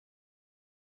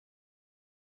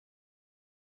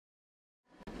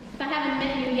haven't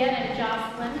met you yet, I'm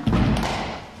Jocelyn.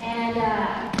 And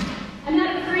I'm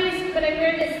not a priest, but I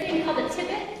wear this thing called a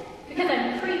tippet because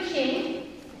I'm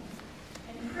preaching.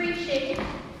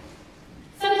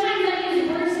 Sometimes I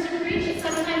use words to preach, and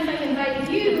sometimes I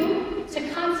invite you to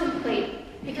contemplate,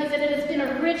 because it has been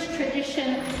a rich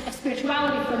tradition of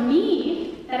spirituality for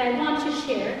me that I want to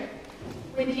share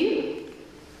with you.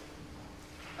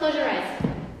 Close your eyes.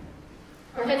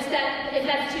 Or if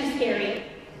that's too scary,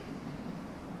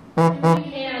 you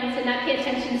can to not pay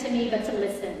attention to me, but to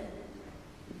listen.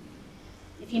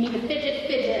 If you need to fidget,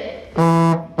 fidget.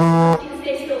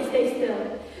 Stay still, stay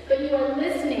still. But you are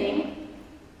listening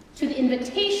to the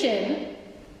invitation.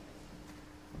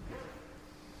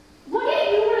 What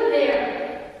if you were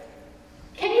there?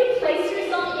 Can you place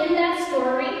yourself in that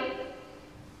story?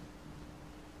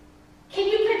 Can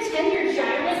you pretend you're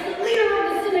Jairus, the leader of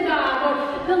the synagogue, or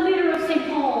the leader of St.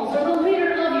 Paul's, or the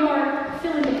leader of your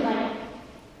fill in the blank?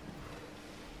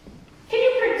 Can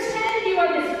you pretend you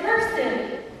are this person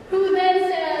who then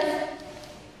says,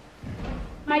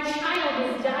 my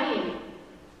child is dying?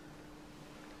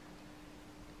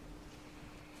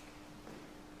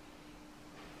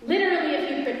 Literally, if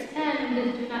you pretend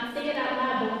and do not say it out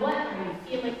loud, but what are you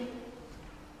feeling?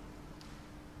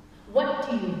 What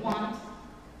do you want?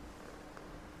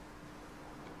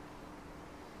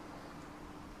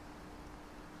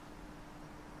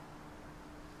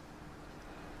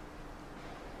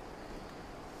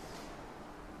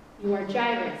 You are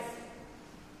Jairus,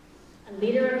 a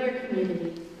leader of your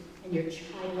community, and your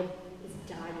child is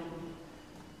dying.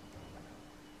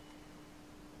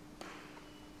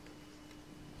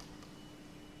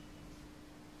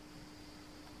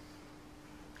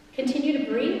 Continue to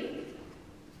breathe.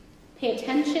 Pay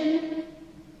attention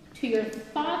to your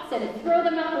thoughts and throw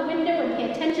them out the window, and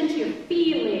pay attention to your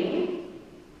feeling.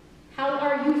 How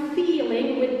are you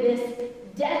feeling with this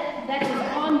death that is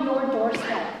on your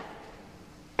doorstep?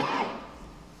 I'm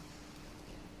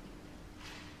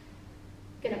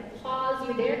going to pause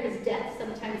you there because death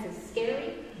sometimes is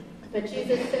scary. But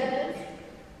Jesus says,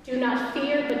 do not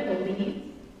fear, but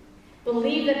believe.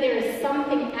 Believe that there is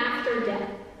something after death.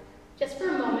 Just for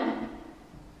a moment.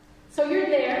 So you're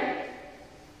there.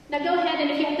 Now go ahead, and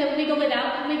if you have to wiggle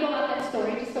out that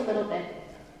story just a little bit.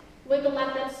 Wiggle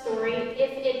out that story.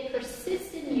 If it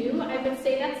persists in you, I would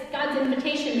say that's God's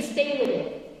invitation. Stay with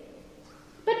it.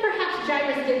 But perhaps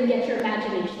Jairus didn't get your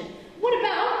imagination. What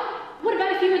about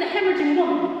if you were the hemorrhaging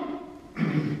woman?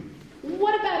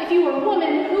 What about if you were a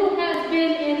woman who has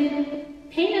been in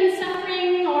pain and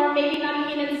suffering, or maybe not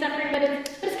pain and suffering, but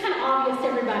it's kind of obvious to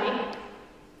everybody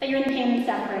that you're in pain and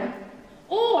suffering.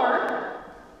 Or,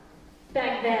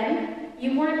 back then,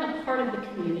 you weren't a part of the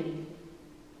community.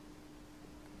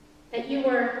 That you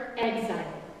were exiled.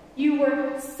 You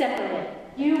were separated.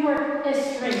 You were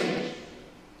estranged.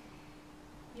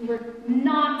 You were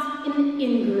not in the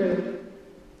in-group,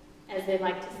 as they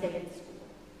like to say in school.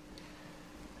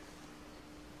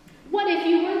 What if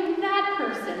you were that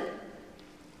person?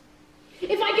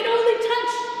 If I could only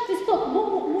touch this book,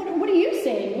 what are you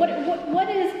saying? What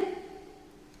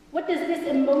does this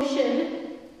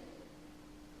emotion,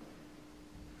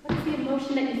 what is the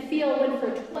emotion that you feel when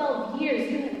for 12 years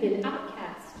you have been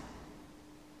outcast?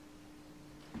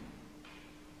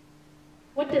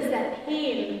 What does that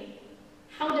pain,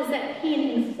 how does that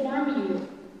pain inform you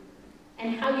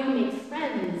and how you make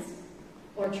friends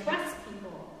or trust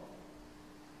people,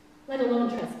 let alone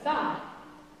trust God?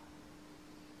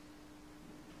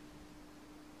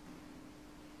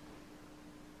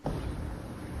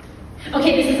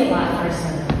 Okay, this is a lot for a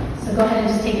sermon, so go ahead and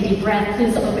just take a deep breath.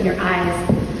 Please open your eyes,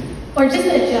 or just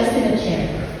adjust in a chair.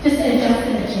 Just adjust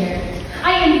in a chair.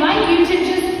 I invite you to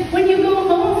just, when you go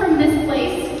home from this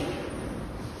place,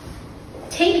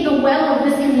 take the well of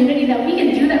this community, that we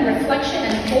can do that reflection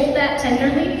and hold that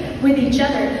tenderly with each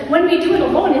other. When we do it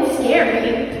alone, it's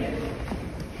scary,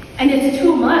 and it's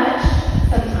too much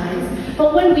sometimes.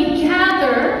 But when we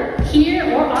gather here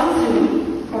or on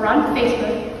Zoom or on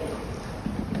Facebook,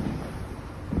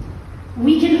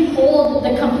 we can hold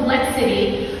the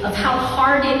complexity of how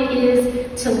hard it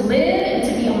is to live and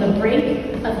to be on the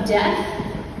brink of death.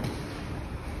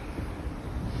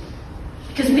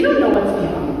 Because we don't know what's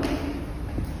beyond.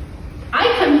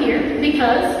 I come here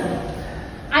because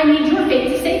I need your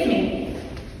faith to save me.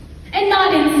 And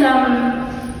not in some,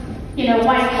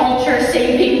 white culture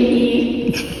saving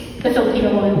me, the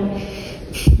Filipino woman.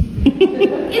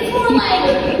 It's more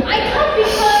like, I come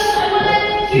because I want to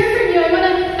hear from you. I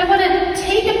want to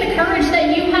take up the courage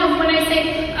that you have when I say,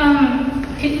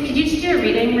 could you just do a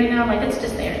reading right now? Like, it's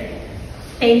just there.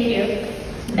 Thank you.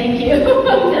 Thank you,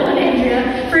 Bill and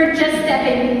Andrea, for just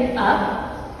stepping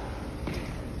up.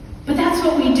 But that's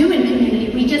what we do in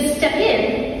community. We just step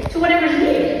in to whatever's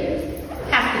needed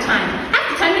half the time.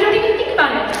 Half the time, we don't even think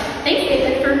about it. Thanks,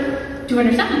 David, for doing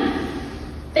her something.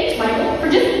 Thanks, Michael, for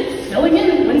just filling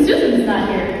in when Susan's not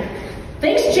here.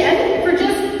 Thanks, Jen, for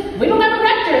just, we don't have a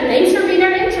rector. Thanks for being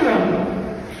our interim.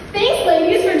 Thanks,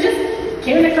 ladies, for just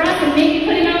carrying across and maybe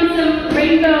putting on some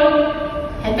rainbow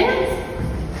headbands.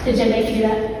 Did Jen make you do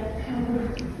that?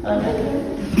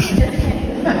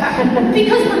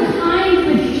 Because we're kind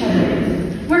with each other.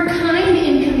 We're kind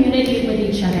in community with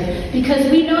each other. Because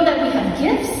we know that we have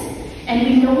gifts and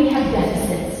we know we have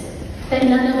deficits. That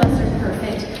none of us are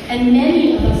perfect. And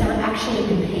many of us are actually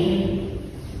in pain.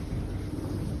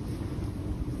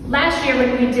 Last year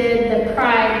when we did the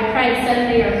Pride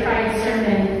Sunday or Pride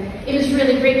sermon, it was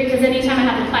really great because anytime I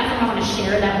have a platform, I want to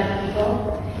share that with people.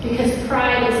 Because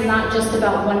pride is not just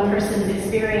about one person's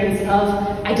experience of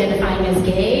identifying as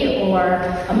gay or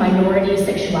a minority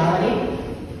sexuality.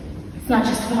 It's not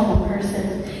just about one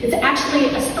person. It's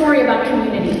actually a story about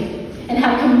community and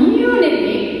how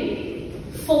community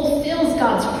fulfills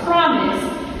God's promise,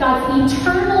 God's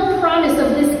eternal promise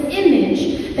of this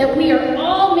image that we are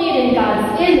all made in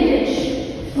God's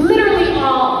image, literally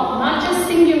all, not just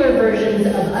singular versions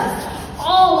of us,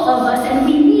 all of us, and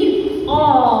we need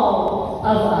all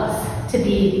of us to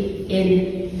be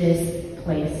in this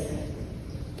place.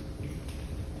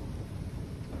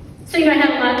 So, I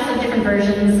have lots of different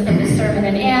versions of this sermon,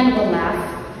 and Anne will laugh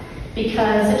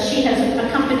because she has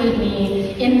accompanied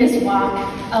me in this walk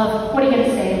of what are you going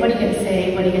to say, what are you going to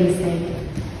say, what are you going to say?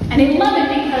 And I love it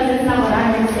because it's not what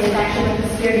I'm going to say, it's actually what the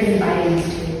Spirit is inviting us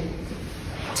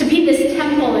to. To be this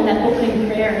temple in that opening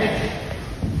prayer,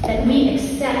 that we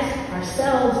accept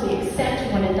ourselves, we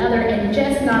accept one another, and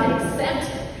just not accept,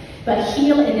 but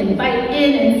heal and invite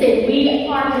in and say, we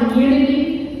are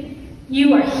community.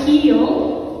 You are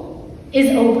healed is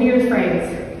a weird phrase.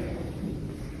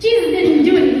 Jesus didn't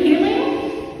do any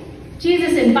healing.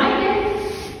 Jesus invited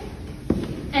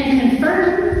and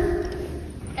confirmed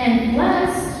and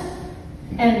blessed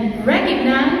and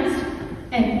recognized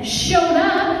and showed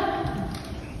up.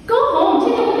 Go home,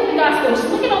 take a look at the gospel, just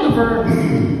look at all the verbs.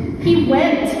 He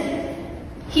went.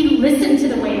 He listened to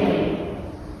the wailing.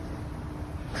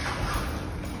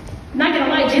 I'm not going to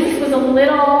lie, Jesus was a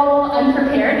little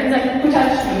unprepared. He's like, who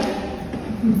touched me?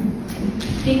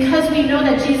 Because we know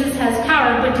that Jesus has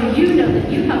power, but do you know that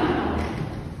you have power?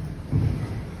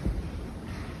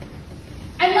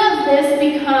 I love this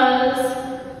because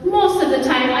most of the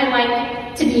time I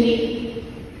like to be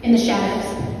in the shadows.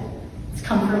 It's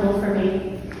comfortable for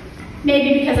me.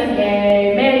 Maybe because I'm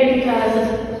gay, maybe because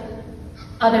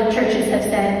other churches have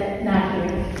said, not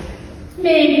here.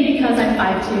 Maybe because I'm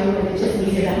 5'2", and it just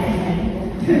needed a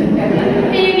hand.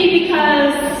 Maybe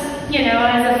because,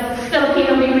 as a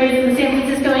Filipino being raised in the San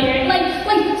Francisco area, like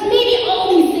maybe all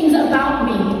these things about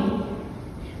me.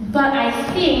 But I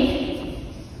think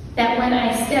that when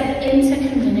I step into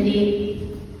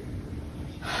community,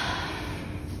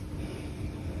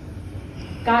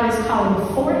 God is calling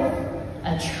forth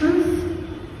a truth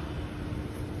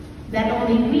that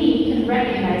only we can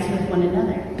recognize with one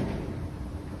another.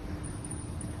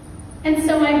 And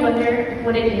so I wonder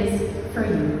what it is for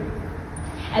you.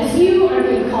 As you are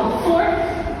being called forth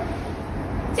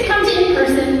to come to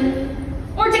in-person,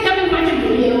 or to come and watch a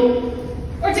video,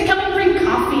 or to come and bring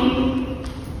coffee,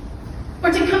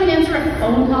 or to come and answer a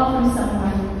phone call from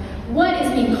someone, what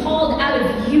is being called out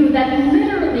of you that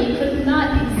literally could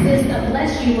not exist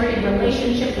unless you were in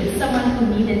relationship with someone who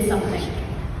needed something?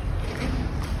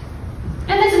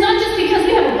 And this is not just because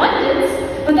we have abundance,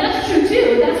 but that's true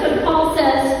too. That's what Paul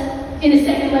says in his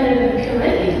second letter to the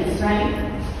Corinthians, right?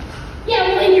 Yeah,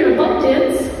 well, in your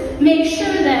abundance, make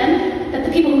sure then that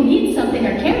the people who need something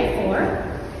are cared for.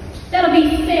 That'll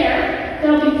be fair.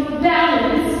 That'll be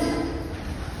balanced.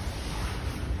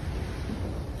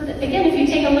 But again, if you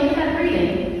take a look at that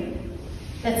reading,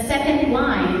 that second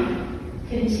line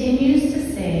continues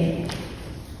to say,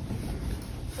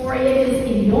 for it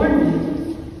is in your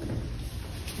need,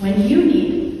 when you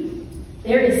need,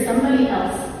 there is somebody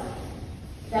else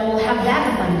that will have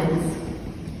that abundance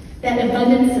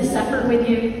to suffer with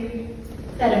you,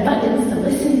 that abundance to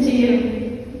listen to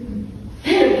you,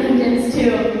 that abundance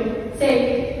to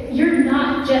say, you're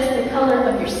not just the color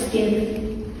of your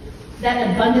skin,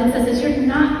 that abundance that says you're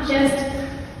not just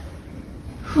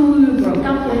who you broke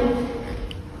up with.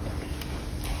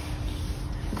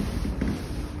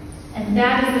 And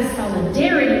that is the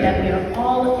solidarity that we are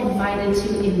all invited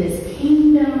to in this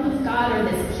kingdom of God, or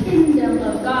this kingdom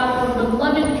of God, or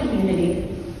beloved community.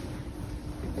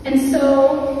 And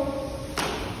so,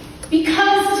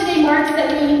 because today marks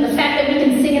the fact that we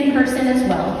can sing in person as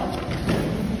well,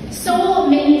 so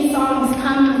many songs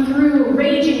come through,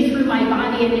 raging through my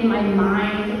body and in my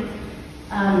mind.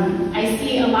 I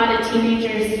see a lot of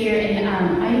teenagers here, and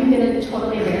I'm going to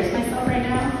totally embarrass myself right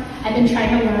now. I've been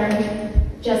trying to learn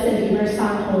Justin Bieber's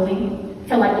song Holy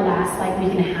for like the last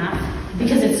week and a half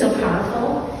because it's so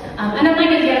powerful. And I'm not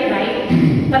going to get it right,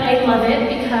 but I love it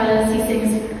because he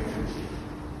sings,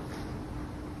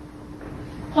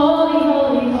 Holy,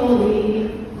 holy,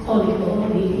 holy, holy,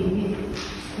 holy.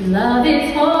 Love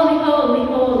is holy, holy,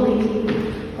 holy,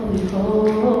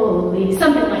 holy, holy.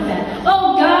 Something like that.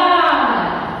 Oh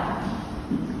God!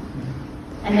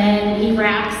 And then he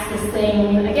raps this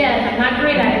thing, again, I'm not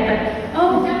great at it, but,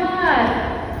 oh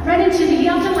God, run into the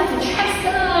altar like a track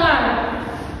star.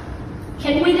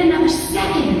 Can't wait another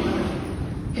second,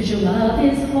 because your love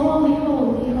is holy,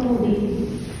 holy, holy,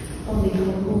 holy,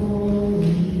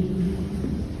 holy.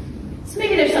 So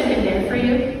maybe there's something there for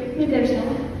you. Maybe there's not.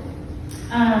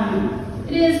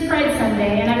 It is Pride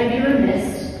Sunday, and I would be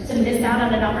remiss to miss out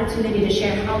on an opportunity to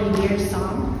share Holly Weir's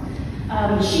song.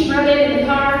 She wrote it in the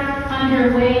car on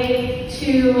her way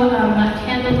to a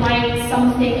candlelight,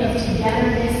 something of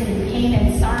togetherness and pain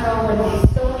and sorrow when the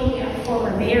Stony,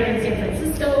 former mayor in San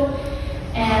Francisco,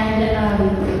 and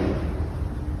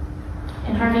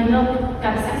Harvey Milk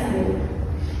got assassinated.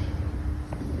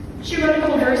 She wrote a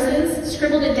couple verses,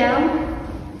 scribbled it down.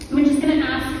 I'm just going to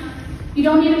ask, you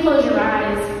don't need to close your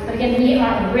eyes, but again, we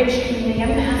are a rich community. I'm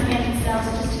going to ask Anthony Styles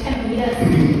just to kind of lead us. It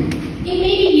may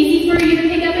be easy for you to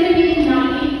pick up, and it may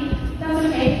not be. That's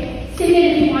okay. Sing it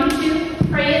if you want to.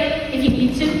 Pray it if you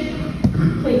need to.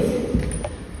 Please.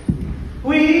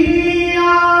 We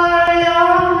are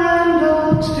young and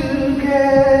old together,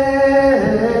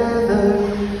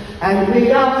 and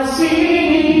we are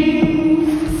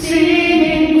singing,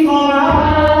 singing for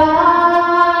our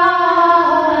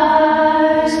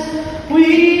lives.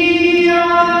 We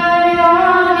are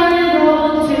young and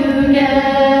old together,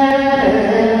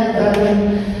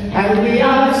 and we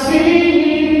are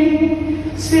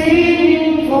singing,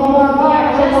 singing for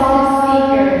our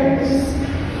lives.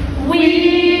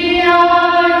 We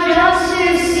are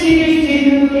justice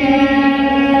seekers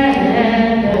together,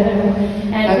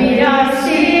 and we are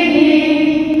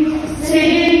singing,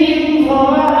 singing for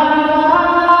our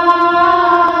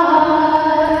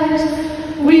lives.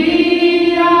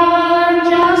 We are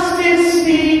justice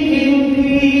seeking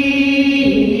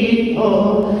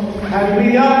people, and we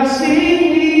are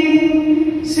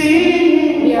singing,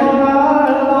 singing for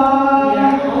our lives.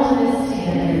 We are all in this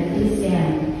together. Please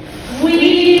stand.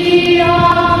 We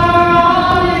are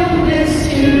all in this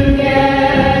together,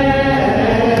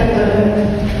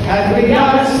 and we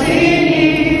are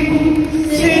singing,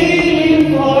 singing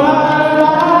for our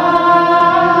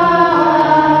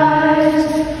lives.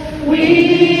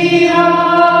 We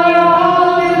are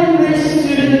all in this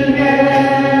together,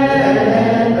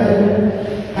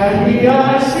 and we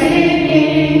are singing.